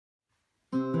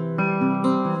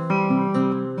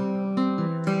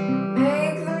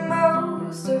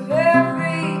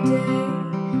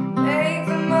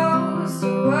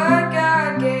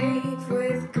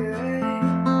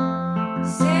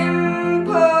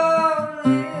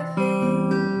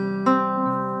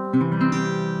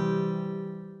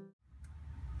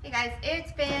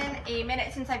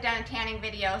a tanning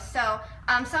video. So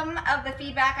some of the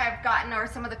feedback I've gotten, or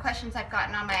some of the questions I've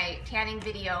gotten on my tanning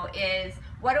video is,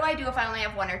 what do I do if I only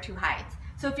have 1 or 2 hides?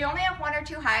 So if you only have 1 or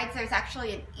 2 hides, there's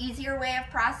actually an easier way of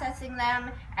processing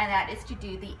them, and that is to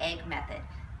do the egg method.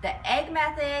 The egg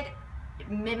method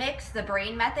mimics the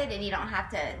brain method, and you don't have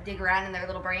to dig around in their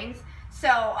little brains. So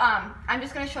I'm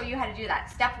just going to show you how to do that.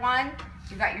 Step 1,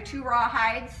 you've got your 2 raw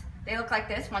hides. They look like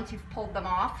this once you've pulled them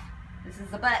off. This is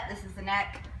the butt, this is the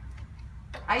neck.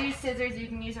 I use scissors, you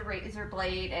can use a razor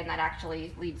blade, and that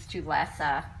actually leads to less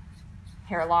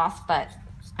hair loss, but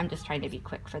I'm just trying to be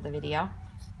quick for the video.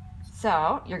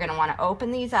 So you're going to want to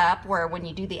open these up, where when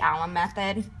you do the alum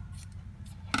method,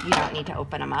 you don't need to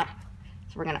open them up.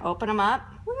 So we're going to open them up.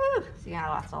 Woo! See, I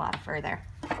lost a lot of fur there.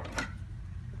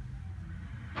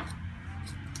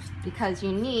 Because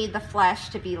you need the flesh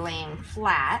to be laying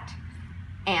flat.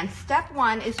 And step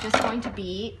 1 is just going to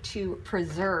be to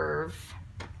preserve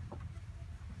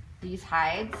these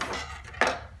hides.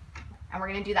 And we're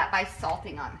going to do that by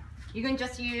salting them. You can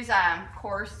just use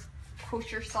coarse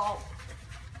kosher salt.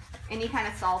 Any kind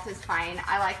of salt is fine.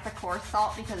 I like the coarse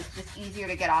salt because it's just easier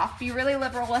to get off. Be really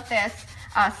liberal with this.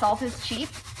 Salt is cheap,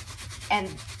 and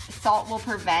salt will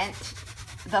prevent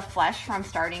the flesh from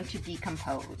starting to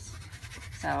decompose.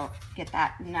 So get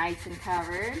that nice and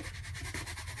covered.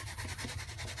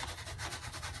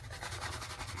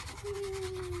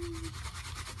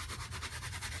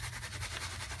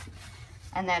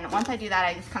 And then once I do that,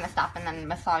 I just kind of stop and then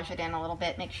massage it in a little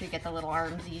bit. Make sure you get the little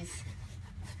armsies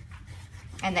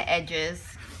and the edges.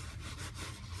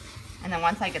 And then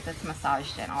once I get this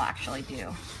massaged in, I'll actually do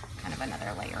kind of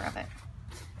another layer of it.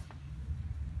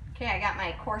 Okay, I got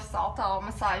my coarse salt all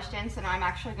massaged in, so now I'm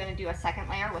actually going to do a second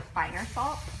layer with finer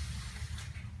salt.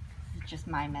 It's just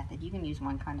my method. You can use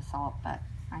one kind of salt, but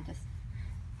I just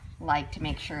like to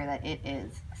make sure that it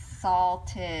is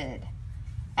salted.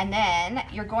 And then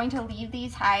you're going to leave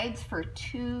these hides for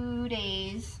 2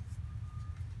 days.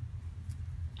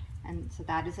 And so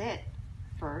that is it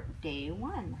for day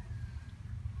 1.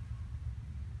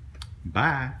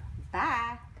 Bye.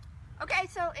 Bye. Okay,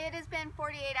 so it has been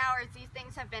 48 hours. These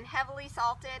things have been heavily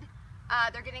salted.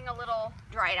 They're getting a little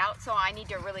dried out, so I need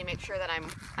to really make sure that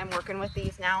I'm working with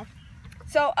these now.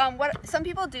 So what some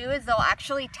people do is they'll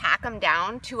actually tack them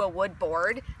down to a wood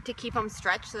board to keep them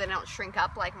stretched so they don't shrink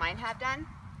up like mine have done.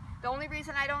 The only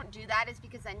reason I don't do that is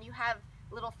because then you have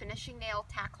little finishing nail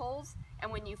tack holes,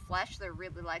 and when you flesh, they're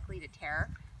really likely to tear.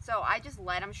 So I just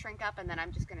let them shrink up, and then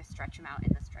I'm just going to stretch them out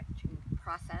in the stretching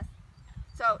process.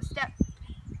 So step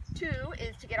 2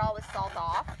 is to get all the salt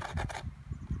off.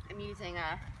 I'm using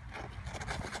a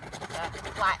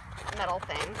flat metal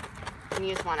thing, and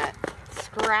you just want to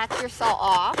scratch your salt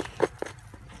off.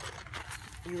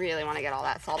 You really want to get all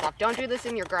that salt off. Don't do this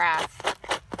in your grass,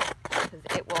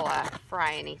 because it will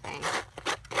fry anything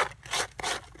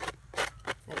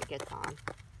that it gets on.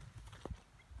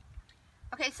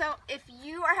 Okay, so if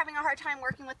you are having a hard time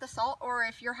working with the salt, or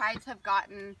if your hides have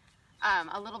gotten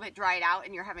a little bit dried out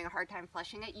and you're having a hard time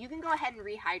flushing it, you can go ahead and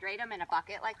rehydrate them in a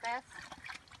bucket like this.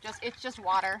 It's just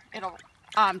water. It'll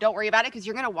don't worry about it, because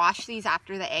you're going to wash these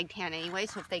after the egg tan anyway,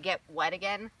 so if they get wet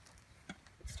again,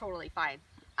 it's totally fine.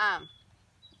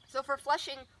 So for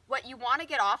flushing, what you want to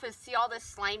get off is, see all this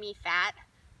slimy fat?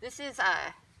 This is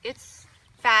it's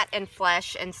fat and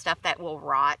flesh and stuff that will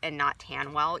rot and not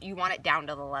tan well. You want it down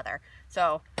to the leather.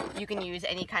 So you can use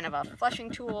any kind of a flushing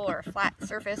tool or a flat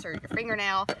surface or your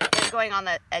fingernail that's going on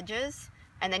the edges,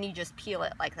 and then you just peel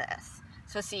it like this.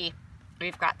 So see,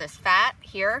 we've got this fat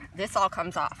here. This all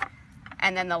comes off.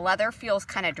 And then the leather feels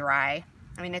kind of dry.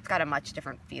 I mean, it's got a much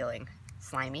different feeling.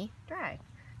 Slimy, dry.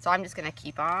 So I'm just going to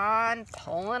keep on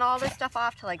pulling all this stuff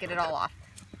off till I get it all off.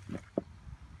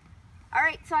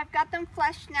 Alright, so I've got them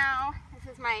fleshed now.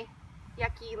 This is my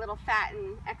yucky little fat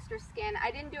and extra skin.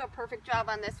 I didn't do a perfect job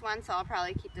on this one, so I'll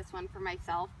probably keep this one for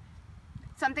myself.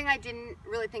 Something I didn't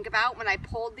really think about when I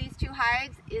pulled these 2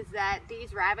 hides is that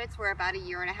these rabbits were about 1.5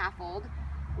 years old.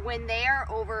 When they are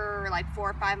over like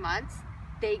 4 or 5 months,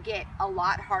 they get a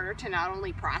lot harder to not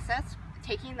only process.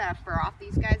 Taking the fur off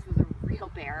these guys was a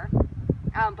real bear,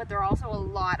 but they're also a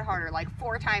lot harder, like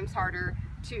 4 times harder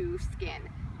to skin,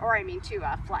 or I mean to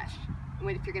flesh,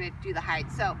 if you're going to do the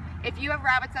hide. So if you have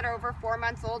rabbits that are over 4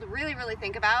 months old, really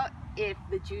think about if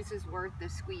the juice is worth the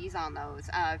squeeze on those.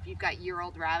 If you've got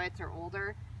year-old rabbits or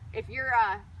older, if you're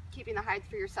keeping the hides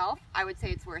for yourself, I would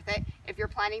say it's worth it. If you're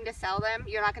planning to sell them,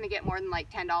 you're not going to get more than like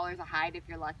 $10 a hide if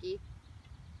you're lucky.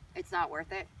 It's not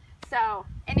worth it. So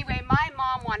anyway, my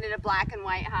mom wanted a black and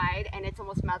white hide, and it's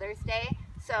almost Mother's Day,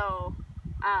 so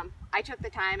I took the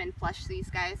time and fleshed these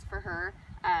guys for her.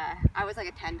 I was like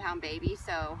a 10-pound baby,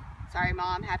 so Sorry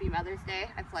Mom, happy Mother's Day.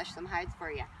 I fleshed some hides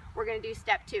for you. We're gonna do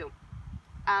step 2.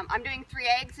 I'm doing 3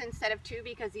 eggs instead of 2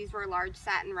 because these were large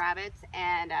satin rabbits,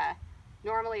 and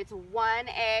normally it's 1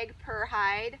 egg per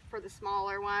hide for the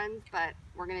smaller ones, but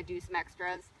we're gonna do some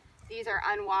extras. These are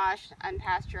unwashed,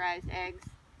 unpasteurized eggs.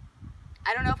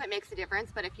 I don't know if it makes a difference,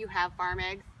 but if you have farm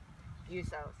eggs, use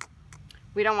those.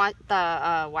 We don't want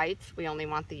the whites, we only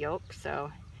want the yolk,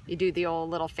 so you do the old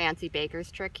little fancy baker's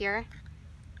trick here.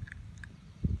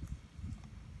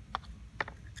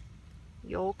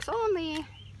 Yolks only.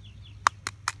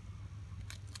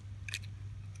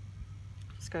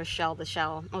 Just go shell to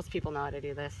shell. Most people know how to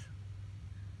do this.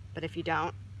 But if you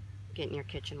don't, get in your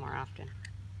kitchen more often.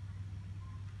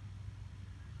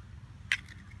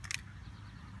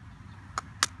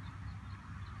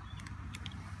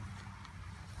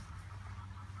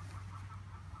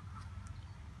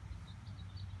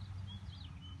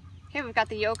 Okay, we've got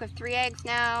the yolk of 3 eggs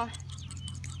now.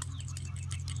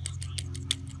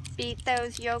 Beat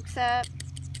those yolks up.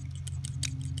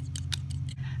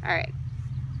 All right,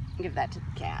 give that to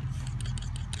the cats.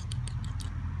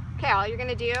 Okay, all you're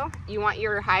gonna do, you want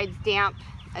your hides damp.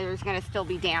 There's gonna still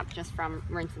be damp just from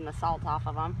rinsing the salt off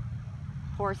of them.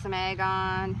 Pour some egg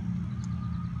on.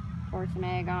 Pour some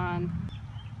egg on.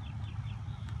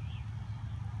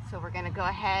 So we're gonna go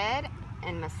ahead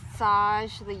and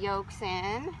massage the yolks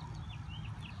in.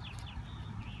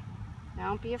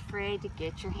 Don't be afraid to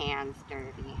get your hands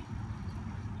dirty.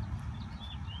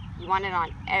 You want it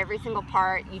on every single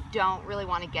part. You don't really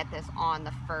want to get this on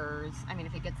the furs. I mean,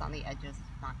 if it gets on the edges,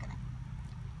 it's not going to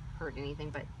hurt anything,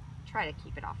 but try to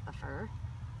keep it off the fur.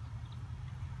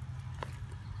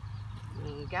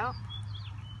 There you go.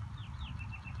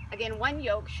 Again, 1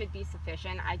 yolk should be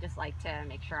sufficient. I just like to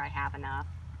make sure I have enough.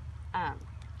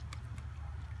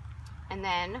 And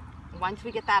then, once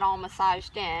we get that all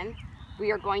massaged in, we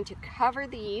are going to cover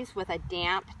these with a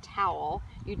damp towel.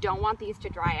 You don't want these to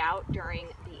dry out during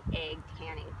the egg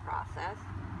tanning process.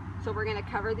 So we're gonna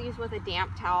cover these with a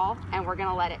damp towel, and we're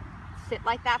gonna let it sit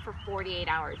like that for 48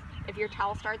 hours. If your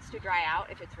towel starts to dry out,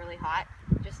 if it's really hot,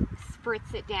 just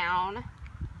spritz it down.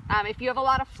 If you have a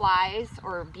lot of flies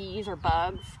or bees or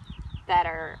bugs that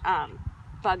are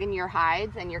bugging your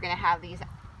hides, and you're gonna have these,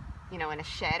 you know, in a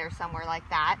shed or somewhere like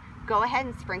that, go ahead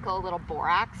and sprinkle a little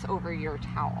borax over your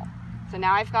towel. So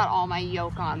now I've got all my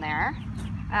yolk on there.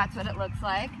 That's what it looks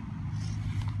like.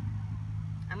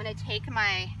 I'm gonna take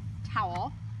my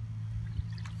towel.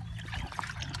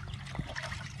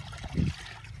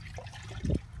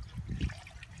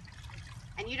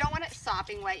 And you don't want it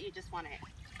sopping wet, you just want it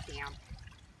damp.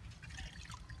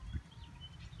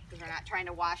 Because we're not trying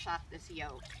to wash off this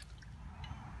yolk.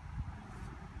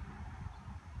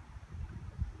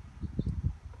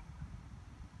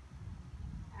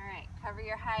 Cover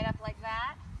your hide up like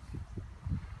that.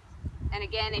 And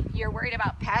again, if you're worried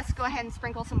about pests, go ahead and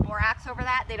sprinkle some borax over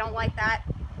that. They don't like that.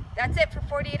 That's it for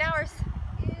 48 hours.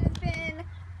 It's been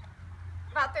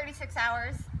about 36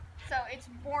 hours. So it's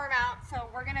warm out, so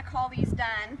we're gonna call these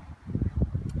done.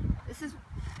 This is,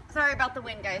 sorry about the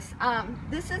wind, guys.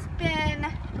 This is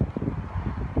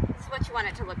what you want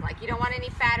it to look like. You don't want any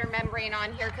fat or membrane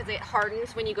on here because it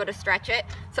hardens when you go to stretch it.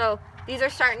 So these are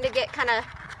starting to get kind of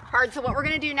hard. So what we're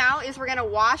gonna do now is we're gonna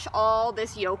wash all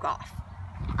this yolk off.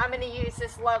 I'm gonna use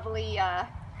this lovely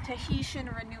Tahitian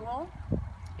Renewal.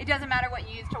 It doesn't matter what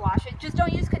you use to wash it. Just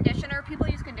don't use conditioner. People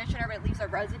use conditioner but it leaves a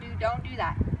residue. Don't do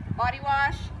that. Body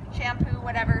wash, shampoo,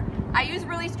 whatever. I use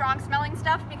really strong smelling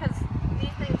stuff because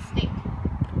these things stink.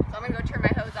 So I'm gonna go turn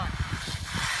my hose on.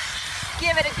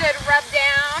 Give it a good rub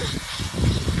down.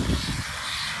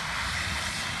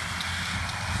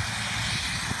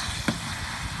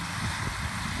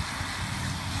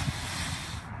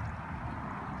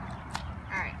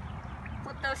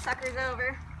 Those suckers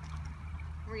over.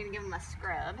 We're gonna give them a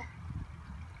scrub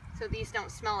so these don't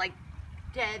smell like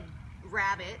dead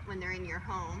rabbit when they're in your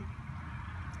home.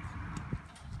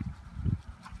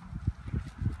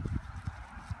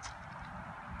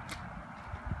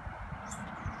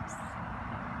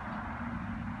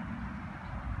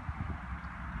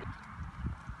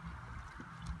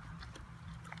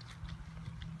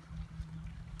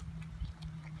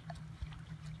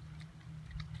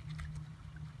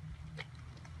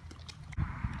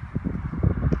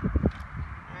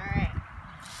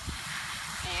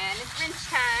 Rinse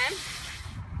time.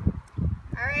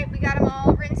 Alright, we got them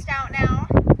all rinsed out now.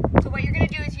 So what you're going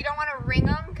to do is you don't want to wring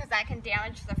them because that can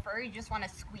damage the fur. You just want to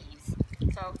squeeze.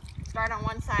 So start on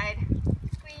one side,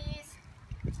 squeeze.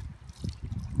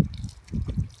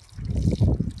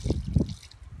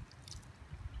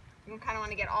 You kind of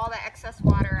want to get all the excess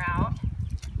water out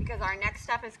because our next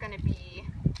step is going to be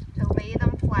to lay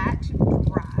them flat to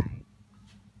dry.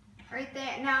 Right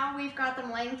there, now we've got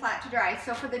them laying flat to dry.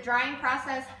 So for the drying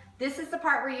process, this is the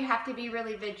part where you have to be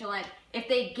really vigilant. If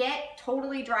they get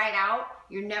totally dried out,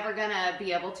 you're never gonna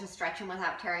be able to stretch them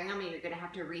without tearing them, and you're gonna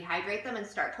have to rehydrate them and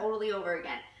start totally over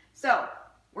again. So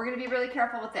we're gonna be really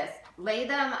careful with this. Lay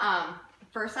them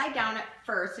first side down at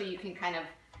first, so you can kind of,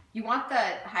 you want the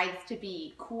hides to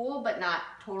be cool but not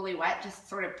totally wet, just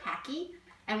sort of tacky.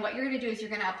 And what you're gonna do is you're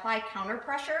gonna apply counter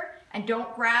pressure, and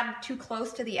don't grab too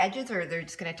close to the edges or they're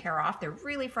just gonna tear off. They're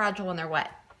really fragile when they're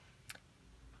wet.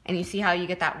 And you see how you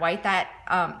get that white?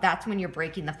 That's when you're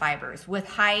breaking the fibers. With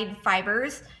hide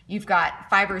fibers, you've got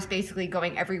fibers basically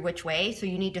going every which way, so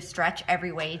you need to stretch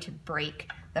every way to break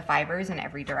the fibers in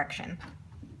every direction.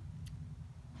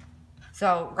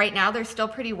 So right now they're still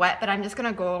pretty wet, but I'm just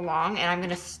gonna go along and I'm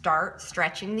gonna start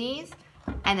stretching these,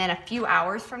 and then a few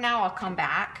hours from now I'll come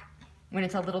back when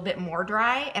it's a little bit more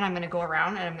dry, and I'm gonna go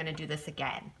around and I'm gonna do this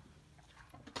again.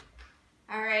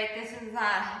 All right, this is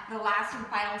the last and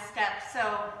final step.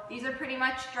 So these are pretty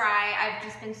much dry. I've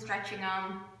just been stretching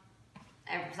them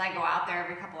as I go out there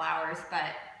every couple hours,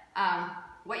 but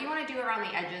what you wanna do around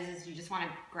the edges is you just wanna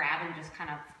grab and just kind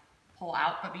of pull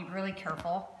out, but be really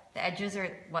careful. The edges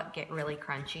are what get really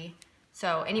crunchy.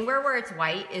 So anywhere where it's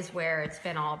white is where it's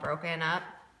been all broken up.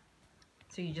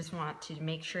 So you just want to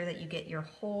make sure that you get your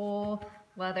whole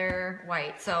leather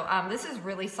white. So this is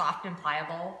really soft and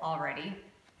pliable already,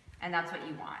 and that's what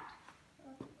you want.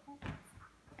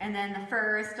 And then the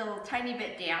fur is still a tiny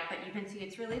bit damp, but you can see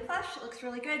it's really plush, it looks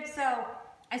really good. So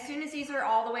as soon as these are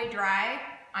all the way dry,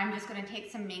 I'm just gonna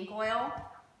take some mink oil,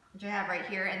 which I have right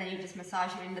here, and then you just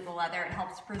massage it into the leather. It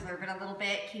helps preserve it a little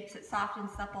bit, keeps it soft and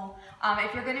supple.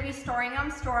 If you're gonna be storing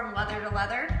them, store them leather to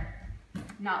leather,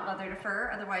 not leather to fur,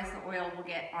 otherwise the oil will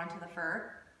get onto the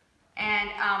fur.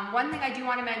 And one thing I do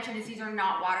want to mention is these are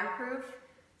not waterproof.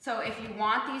 So if you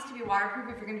want these to be waterproof,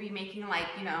 if you're going to be making, like,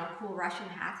 you know, cool Russian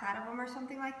hats out of them or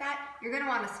something like that, you're going to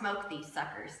want to smoke these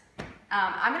suckers.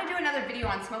 I'm going to do another video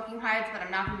on smoking hides, but I'm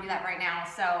not going to do that right now.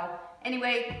 So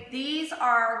anyway, these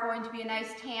are going to be a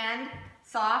nice tanned,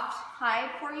 soft hide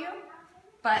for you,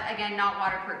 but again, not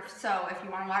waterproof. So if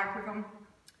you want to waterproof them,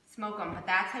 smoke them. But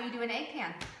that's how you do an egg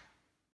tan.